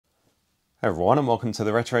Hey everyone, and welcome to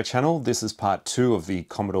the Retro channel. This is part 2 of the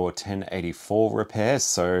Commodore 1084 repair.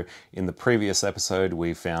 So in the previous episode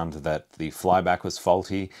we found that the flyback was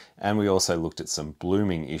faulty, and we also looked at some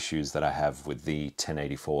blooming issues that I have with the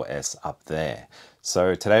 1084S up there.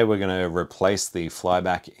 So today we're going to replace the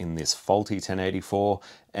flyback in this faulty 1084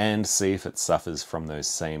 and see if it suffers from those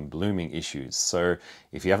same blooming issues. So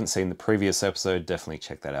if you haven't seen the previous episode, definitely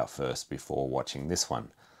check that out first before watching this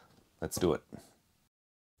one. Let's do it.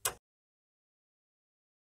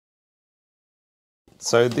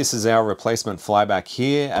 So this is our replacement flyback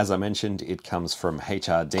here. As I mentioned, it comes from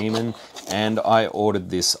HR Demon, and I ordered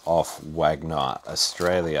this off Wagner,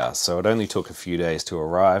 Australia. So it only took a few days to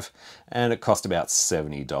arrive, and it cost about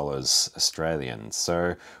 $70 Australian.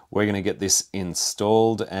 So we're going to get this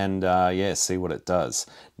installed and yeah, see what it does.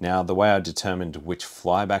 Now, the way I determined which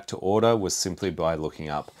flyback to order was simply by looking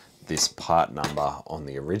up this part number on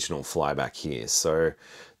the original flyback here. So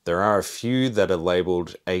there are a few that are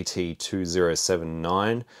labeled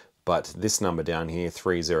AT2079, but this number down here,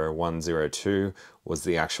 30102, was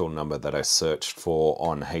the actual number that I searched for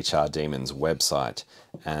on HR Demon's website,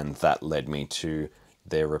 and that led me to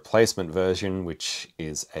their replacement version, which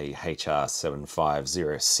is a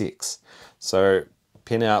HR7506. So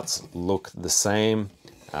pinouts look the same,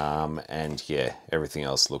 and yeah, everything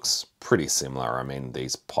else looks pretty similar. I mean,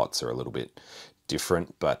 these pots are a little bit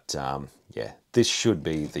different, but yeah, this should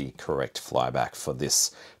be the correct flyback for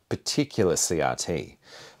this particular CRT.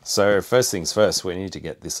 So first things first, we need to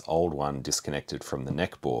get this old one disconnected from the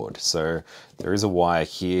neck board. So there is a wire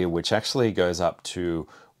here which actually goes up to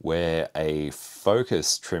where a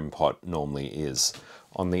focus trim pot normally is.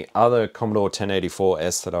 On the other Commodore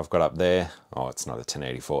 1084S that I've got up there, oh, it's not a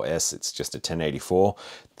 1084S, it's just a 1084,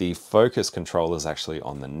 the focus controller is actually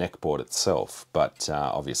on the neck board itself, but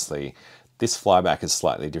obviously this flyback is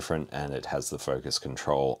slightly different, and it has the focus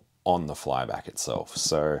control on the flyback itself.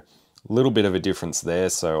 So a little bit of a difference there.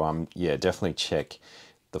 So yeah, definitely check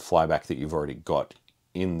the flyback that you've already got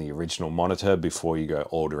in the original monitor before you go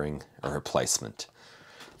ordering a replacement.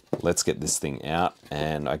 Let's get this thing out,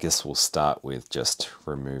 and I guess we'll start with just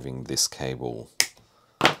removing this cable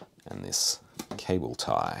and this cable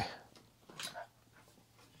tie.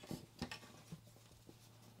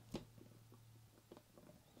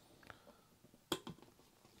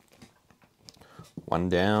 One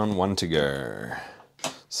down, one to go.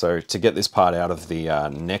 So to get this part out of the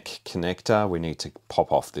neck connector, we need to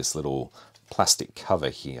pop off this little plastic cover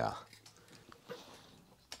here.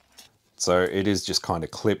 So it is just kind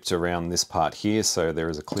of clipped around this part here. So there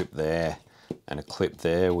is a clip there and a clip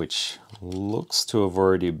there, which looks to have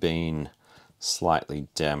already been slightly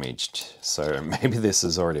damaged. So maybe this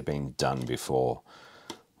has already been done before.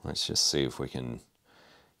 Let's just see if we can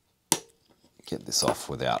get this off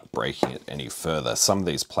without breaking it any further. Some of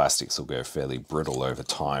these plastics will go fairly brittle over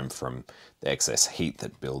time from the excess heat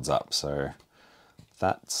that builds up. So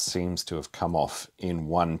that seems to have come off in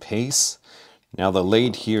one piece. Now the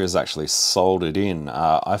lead here is actually soldered in.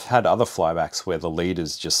 I've had other flybacks where the lead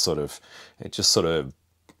is just sort of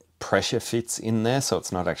pressure fits in there, so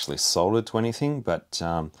it's not actually soldered to anything, but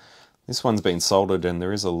this one's been soldered, and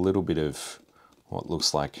there is a little bit of what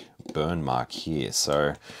looks like burn mark here.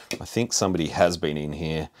 So I think somebody has been in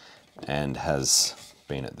here and has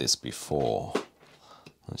been at this before.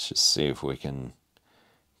 Let's just see if we can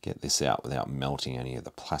get this out without melting any of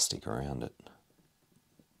the plastic around it.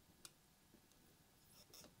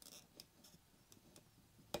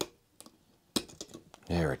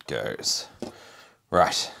 There it goes.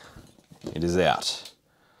 Right, it is out.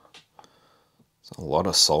 There's a lot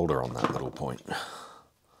of solder on that little point.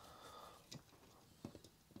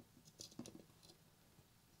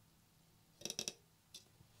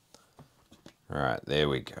 All right, there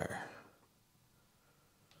we go.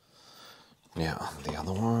 Now, the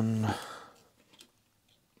other one.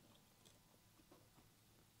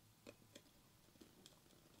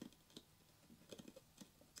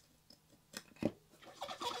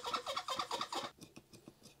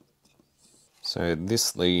 So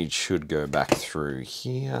this lead should go back through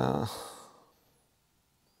here.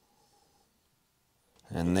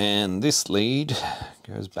 And then this lead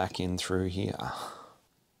goes back in through here.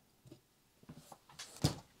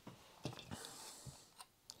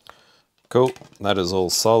 Cool, that is all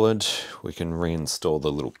solid. We can reinstall the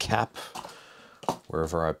little cap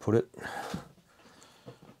wherever I put it.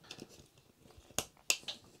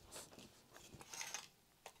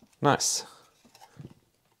 Nice.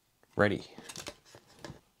 Ready.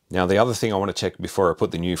 Now the other thing I want to check before I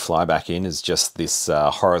put the new flyback in is just this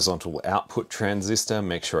horizontal output transistor.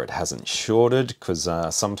 Make sure it hasn't shorted, because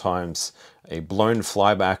sometimes a blown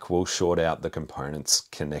flyback will short out the components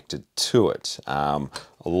connected to it. A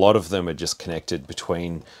lot of them are just connected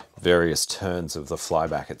between various turns of the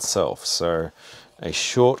flyback itself. So a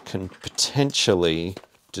short can potentially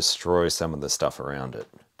destroy some of the stuff around it.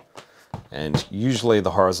 And usually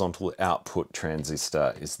the horizontal output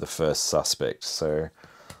transistor is the first suspect. So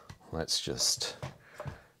let's just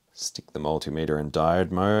stick the multimeter in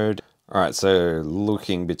diode mode. All right, so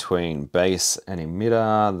looking between base and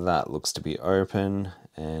emitter, that looks to be open,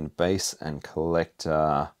 and base and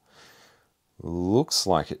collector looks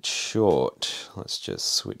like it's short. Let's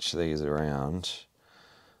just switch these around.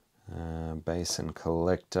 Base and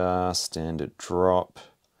collector, standard drop.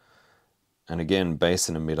 And again, base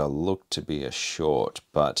and emitter look to be a short,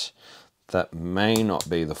 but that may not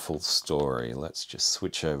be the full story. Let's just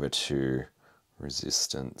switch over to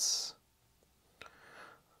resistance.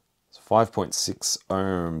 It's 5.6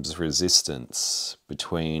 ohms resistance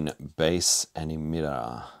between base and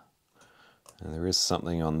emitter. And there is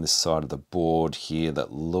something on this side of the board here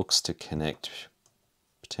that looks to connect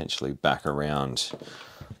potentially back around.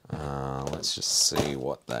 Let's just see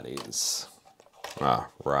what that is. Ah,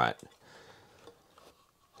 right.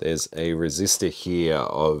 There's a resistor here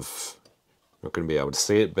of, not going to be able to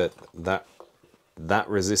see it, but that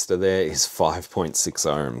resistor there is 5.6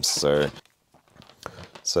 ohms.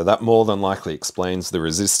 So that more than likely explains the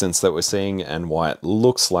resistance that we're seeing and why it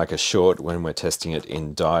looks like a short when we're testing it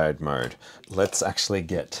in diode mode. Let's actually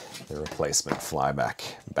get the replacement flyback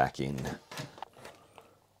back in.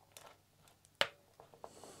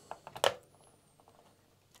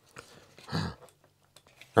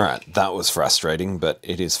 Alright, that was frustrating, but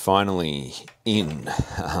it is finally in.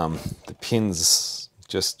 The pins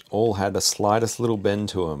just all had the slightest little bend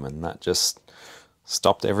to them, and that just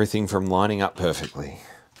stopped everything from lining up perfectly.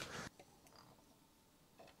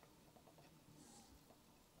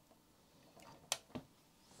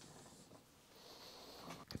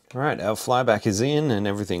 Alright, our flyback is in and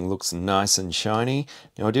everything looks nice and shiny.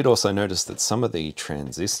 Now I did also notice that some of the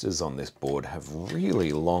transistors on this board have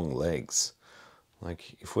really long legs.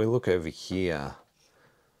 Like if we look over here,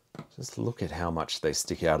 just look at how much they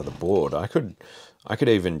stick out of the board. I could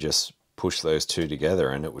even just push those two together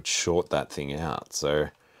and it would short that thing out. So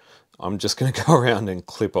I'm just going to go around and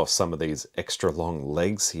clip off some of these extra long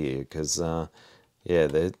legs here, because yeah,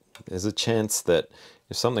 there's a chance that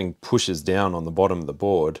if something pushes down on the bottom of the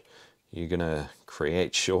board, you're going to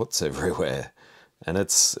create shorts everywhere. And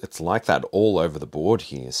it's like that all over the board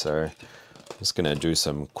here. So I'm just going to do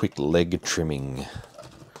some quick leg trimming.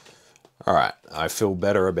 All right, I feel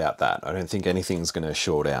better about that. I don't think anything's going to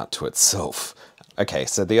short out to itself. Okay,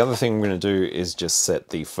 so the other thing I'm going to do is just set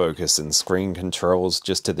the focus and screen controls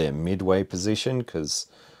just to their midway position, because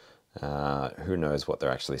who knows what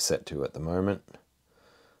they're actually set to at the moment.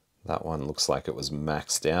 That one looks like it was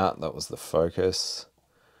maxed out. That was the focus.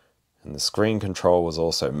 And the screen control was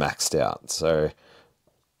also maxed out. So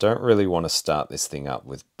don't really want to start this thing up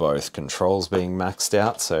with both controls being maxed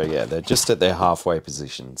out. So yeah, they're just at their halfway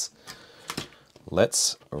positions.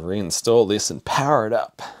 Let's reinstall this and power it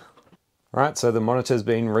up. All right, so the monitor's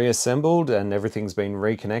been reassembled and everything's been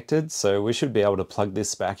reconnected. So we should be able to plug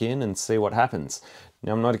this back in and see what happens.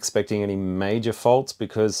 Now I'm not expecting any major faults,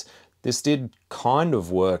 because this did kind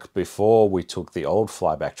of work before we took the old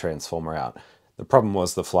flyback transformer out. The problem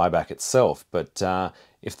was the flyback itself, but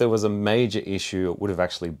if there was a major issue, it would have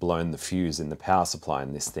actually blown the fuse in the power supply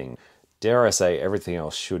in this thing. Dare I say, everything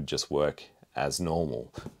else should just work as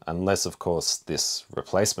normal, unless of course this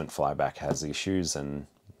replacement flyback has issues, and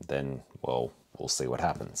then, well, we'll see what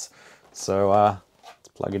happens. So let's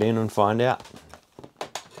plug it in and find out.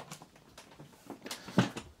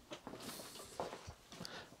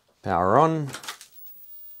 Power on.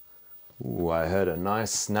 Ooh, I heard a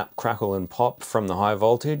nice snap, crackle and pop from the high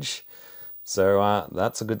voltage. So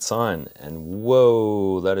that's a good sign. And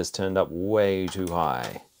whoa, that is turned up way too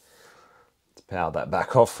high. Let's power that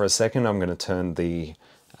back off for a second. I'm going to turn the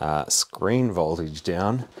screen voltage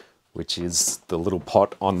down, which is the little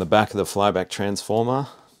pot on the back of the flyback transformer.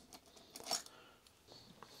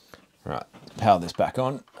 Right, power this back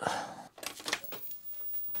on.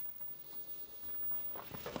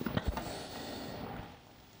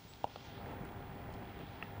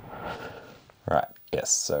 Right,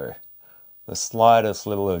 yes, so the slightest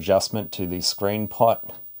little adjustment to the screen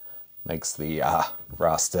pot makes the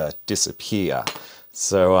raster disappear.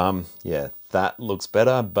 So yeah, that looks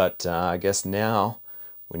better, but I guess now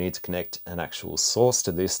we need to connect an actual source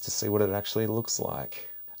to this to see what it actually looks like.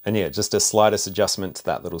 And yeah, just a slightest adjustment to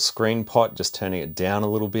that little screen pot, just turning it down a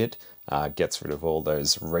little bit, gets rid of all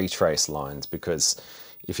those retrace lines, because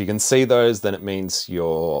if you can see those, then it means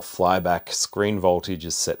your flyback screen voltage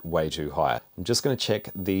is set way too high. I'm just going to check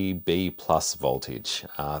the B+ voltage.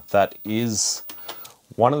 That is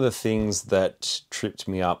one of the things that tripped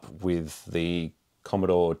me up with the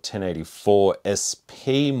Commodore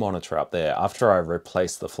 1084S-P monitor up there. After I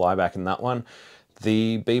replaced the flyback in that one,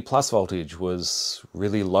 the B+ voltage was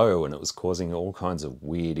really low and it was causing all kinds of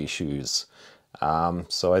weird issues.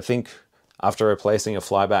 So I think after replacing a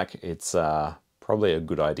flyback, it's probably a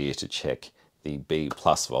good idea to check the B+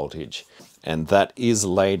 voltage. And that is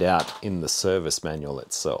laid out in the service manual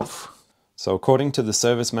itself. So according to the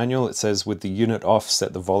service manual, it says with the unit off,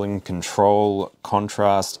 set the volume control,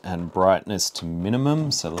 contrast and brightness to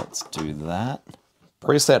minimum. So let's do that.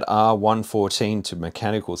 Preset R114 to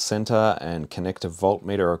mechanical center and connect a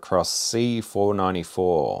voltmeter across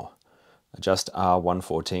C494. Adjust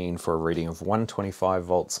R114 for a reading of 125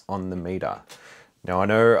 volts on the meter. Now I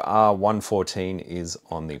know R114 is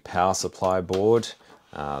on the power supply board.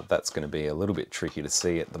 That's going to be a little bit tricky to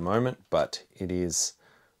see at the moment, but it is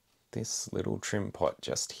this little trim pot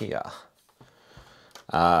just here.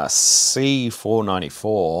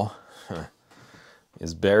 C494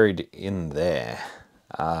 is buried in there.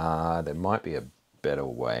 There might be a better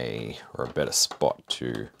way or a better spot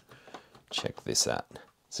to check this at.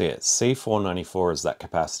 So yeah, C494 is that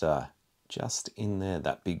capacitor just in there,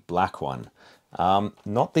 that big black one.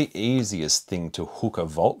 Not the easiest thing to hook a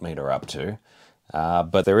voltmeter up to,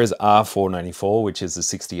 but there is R494, which is a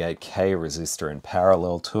 68K resistor in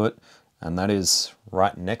parallel to it, and that is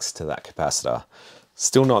right next to that capacitor.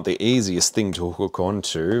 Still not the easiest thing to hook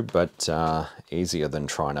onto, but easier than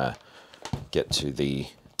trying to get to the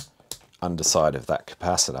underside of that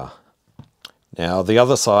capacitor. Now the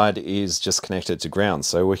other side is just connected to ground,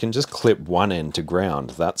 so we can just clip one end to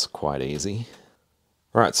ground. That's quite easy.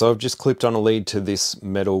 Alright, so I've just clipped on a lead to this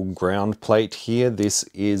metal ground plate here. This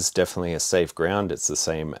is definitely a safe ground. It's the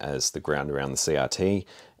same as the ground around the CRT.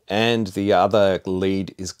 And the other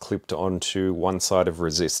lead is clipped onto one side of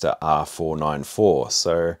resistor R494.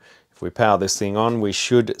 So if we power this thing on, we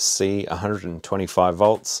should see 125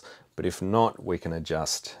 volts. But if not, we can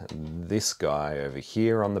adjust this guy over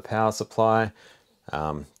here on the power supply,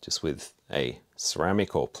 just with a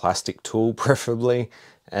ceramic or plastic tool preferably,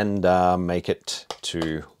 and make it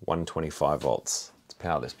to 125 volts. Let's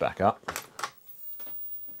power this back up.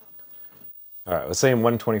 All right, we're seeing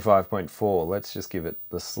 125.4. Let's just give it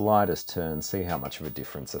the slightest turn, see how much of a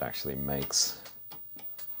difference it actually makes.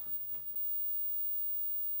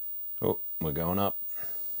 Oh, we're going up.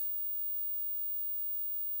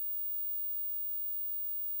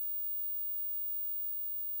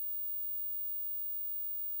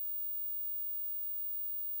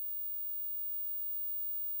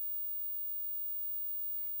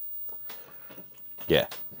 Yeah,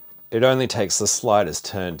 it only takes the slightest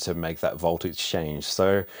turn to make that voltage change.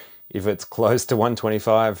 So if it's close to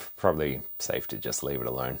 125, probably safe to just leave it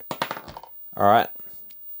alone. All right,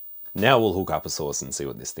 now we'll hook up a source and see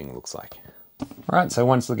what this thing looks like. All right, so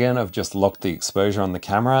once again, I've just locked the exposure on the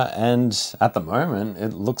camera, and at the moment,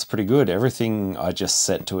 it looks pretty good. Everything I just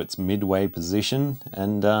set to its midway position,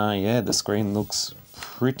 and yeah, the screen looks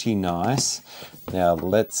pretty nice. Now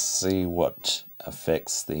let's see what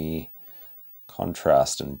effects the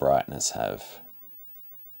contrast and brightness have.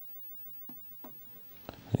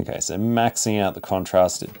 Okay, so maxing out the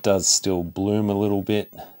contrast, it does still bloom a little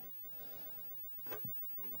bit.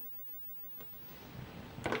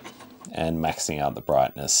 And maxing out the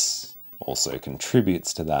brightness also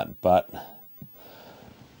contributes to that, but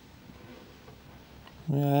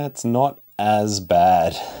yeah, it's not as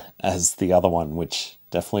bad as the other one, which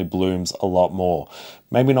definitely blooms a lot more.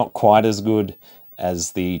 Maybe not quite as good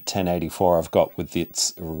as the 1084 I've got with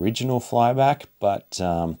its original flyback, but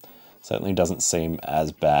certainly doesn't seem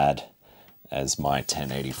as bad as my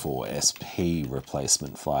 1084S-P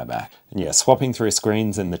replacement flyback. And yeah, swapping through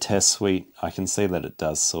screens in the test suite, I can see that it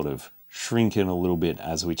does sort of shrink in a little bit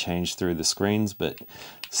as we change through the screens, but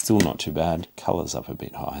still not too bad. Color's up a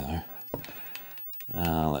bit high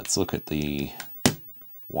though. Let's look at the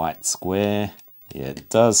white square. Yeah, it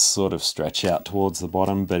does sort of stretch out towards the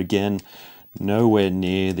bottom, but again, nowhere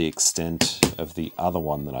near the extent of the other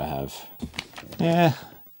one that I have. Yeah,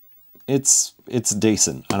 it's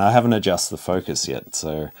decent, and I haven't adjusted the focus yet,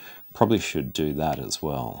 so probably should do that as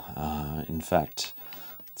well. In fact,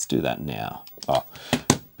 let's do that now. Oh,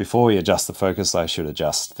 before we adjust the focus, I should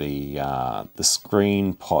adjust the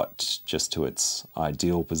screen pot just to its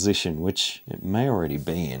ideal position, which it may already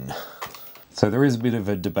be in. So there is a bit of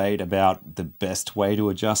a debate about the best way to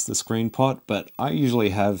adjust the screen pot, but I usually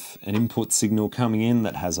have an input signal coming in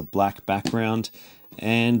that has a black background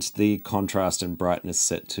and the contrast and brightness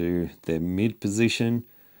set to their mid position.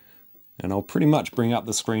 And I'll pretty much bring up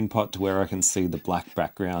the screen pot to where I can see the black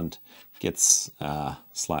background gets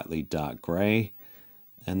slightly dark gray,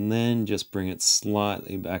 and then just bring it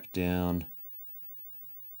slightly back down.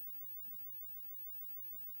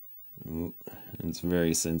 Ooh, it's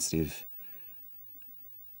very sensitive.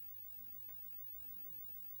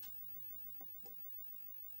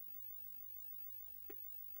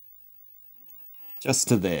 Just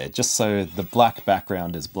to there, just so the black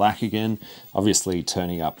background is black again. Obviously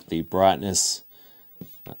turning up the brightness,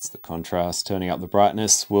 that's the contrast, turning up the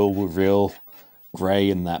brightness will reveal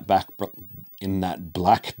grey in that black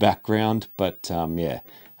background, but yeah,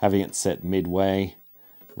 having it set midway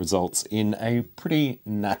results in a pretty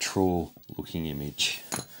natural looking image.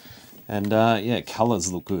 And yeah,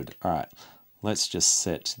 colors look good. All right, let's just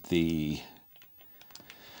set the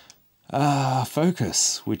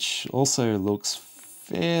focus, which also looks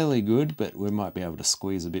fairly good, but we might be able to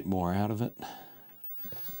squeeze a bit more out of it.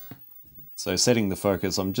 So setting the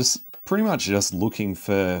focus, I'm just pretty much just looking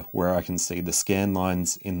for where I can see the scan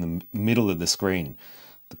lines in the middle of the screen.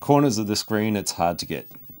 The corners of the screen, it's hard to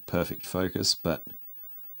get perfect focus, but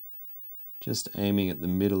just aiming at the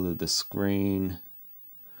middle of the screen,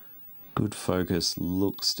 good focus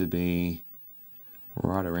looks to be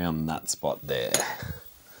right around that spot there.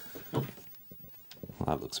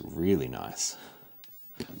 That looks really nice.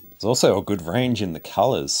 There's also a good range in the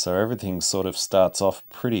colors, so everything sort of starts off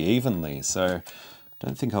pretty evenly, so I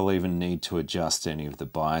don't think I'll even need to adjust any of the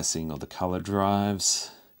biasing or the color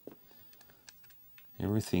drives.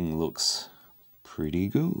 Everything looks pretty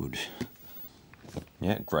good.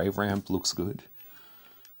 Yeah, gray ramp looks good.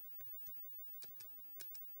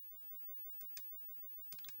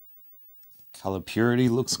 Color purity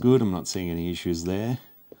looks good, I'm not seeing any issues there.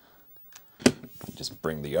 Just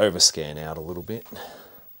bring the overscan out a little bit.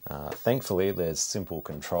 Thankfully, there's simple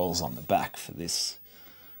controls on the back for this.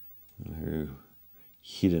 No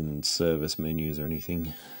hidden service menus or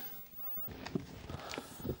anything.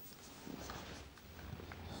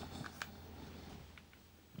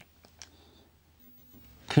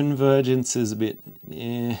 Convergence is a bit,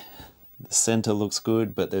 yeah, the center looks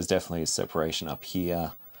good, but there's definitely a separation up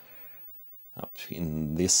here, up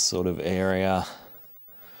in this sort of area.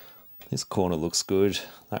 This corner looks good,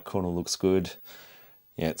 that corner looks good.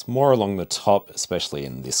 Yeah, it's more along the top, especially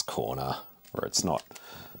in this corner, where it's not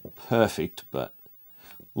perfect, but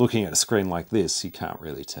looking at a screen like this, you can't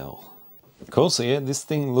really tell. Cool, so yeah, this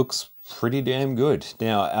thing looks pretty damn good.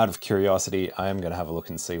 Now, out of curiosity, I am going to have a look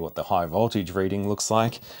and see what the high voltage reading looks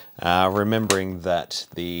like. Remembering that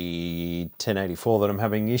the 1084 that I'm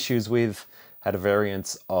having issues with had a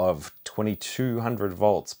variance of 2200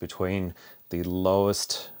 volts between the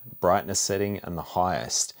lowest brightness setting and the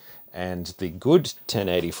highest. And the good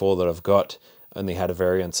 1084 that I've got only had a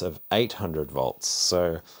variance of 800 volts.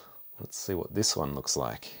 So let's see what this one looks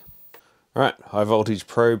like. All right, high voltage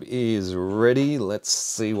probe is ready. Let's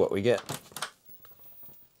see what we get.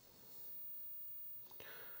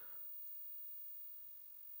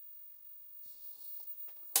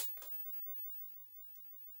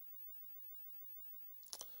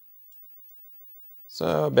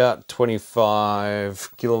 So about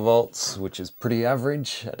 25 kilovolts, which is pretty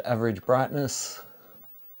average at average brightness.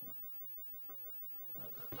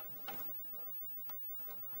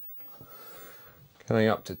 Going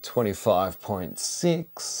up to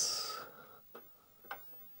 25.6.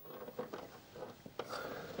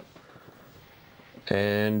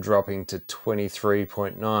 And dropping to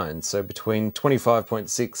 23.9. So between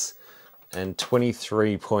 25.6 and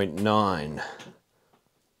 23.9.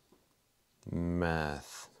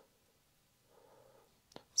 Math.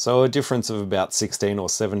 So a difference of about 16 or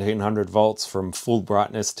 1700 volts from full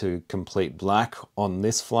brightness to complete black on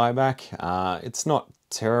this flyback. It's not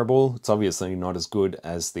terrible. It's obviously not as good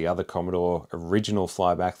as the other Commodore original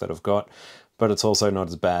flyback that I've got, but it's also not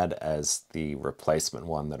as bad as the replacement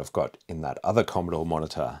one that I've got in that other Commodore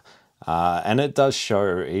monitor. And it does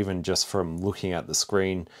show, even just from looking at the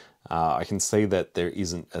screen, I can see that there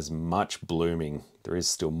isn't as much blooming. There is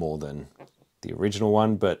still more than the original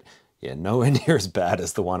one, but yeah, nowhere near as bad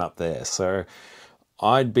as the one up there. So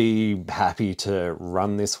I'd be happy to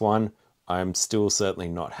run this one. I'm still certainly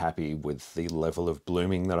not happy with the level of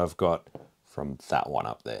blooming that I've got from that one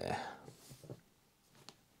up there.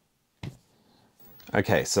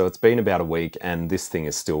 Okay, so it's been about a week and this thing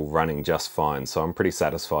is still running just fine, so I'm pretty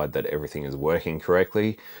satisfied that everything is working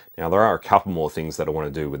correctly. Now there are a couple more things that I want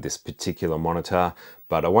to do with this particular monitor,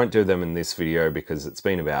 but I won't do them in this video because it's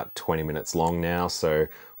been about 20 minutes long now, so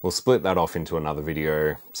we'll split that off into another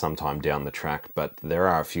video sometime down the track. But there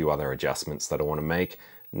are a few other adjustments that I want to make,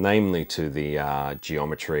 namely to the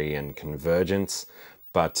geometry and convergence.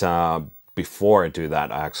 But before I do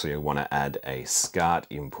that, I actually want to add a SCART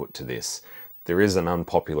input to this. There is an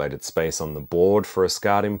unpopulated space on the board for a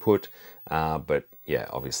SCART input, but yeah,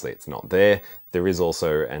 obviously it's not there. There is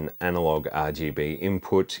also an analog RGB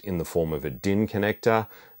input in the form of a DIN connector,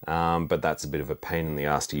 but that's a bit of a pain in the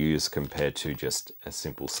ass to use compared to just a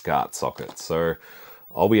simple SCART socket. So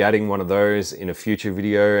I'll be adding one of those in a future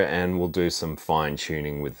video and we'll do some fine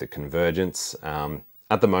tuning with the convergence.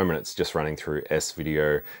 At the moment it's just running through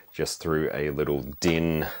S-Video, just through a little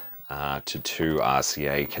DIN to 2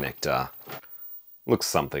 RCA connector. Looks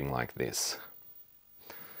something like this.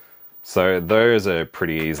 So those are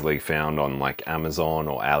pretty easily found on like Amazon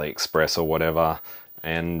or AliExpress or whatever,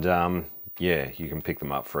 and yeah, you can pick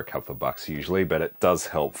them up for a couple of bucks usually, but it does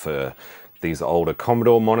help for these older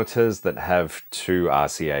Commodore monitors that have 2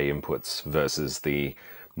 RCA inputs versus the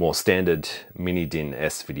more standard mini DIN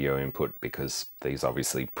S-Video input, because these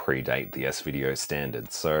obviously predate the S-Video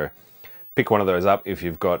standard. So pick one of those up if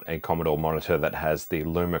you've got a Commodore monitor that has the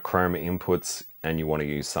Lumichrome inputs and you want to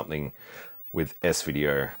use something with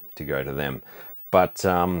S-Video to go to them. But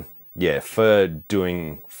yeah, for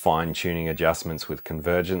doing fine-tuning adjustments with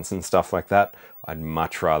convergence and stuff like that, I'd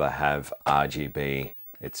much rather have RGB.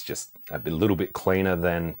 It's just a little bit cleaner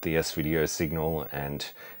than the S-Video signal, and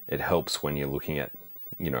it helps when you're looking at,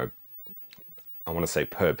 you know, I want to say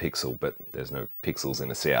per pixel, but there's no pixels in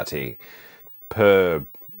a CRT, per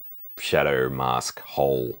shadow mask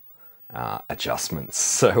hole adjustments.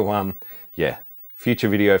 So yeah, future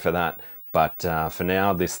video for that. But for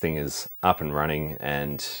now, this thing is up and running,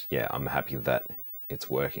 and yeah, I'm happy that it's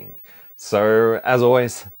working. So as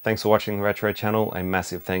always, thanks for watching the Retro channel. A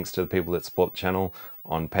massive thanks to the people that support the channel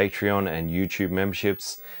on Patreon and YouTube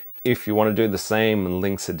memberships. If you want to do the same,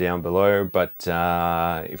 links are down below. But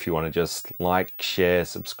if you want to just like, share,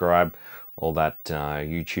 subscribe, all that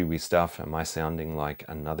YouTubey stuff. Am I sounding like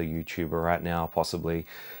another YouTuber right now? Possibly.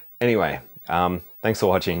 Anyway, thanks for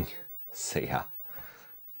watching. See ya.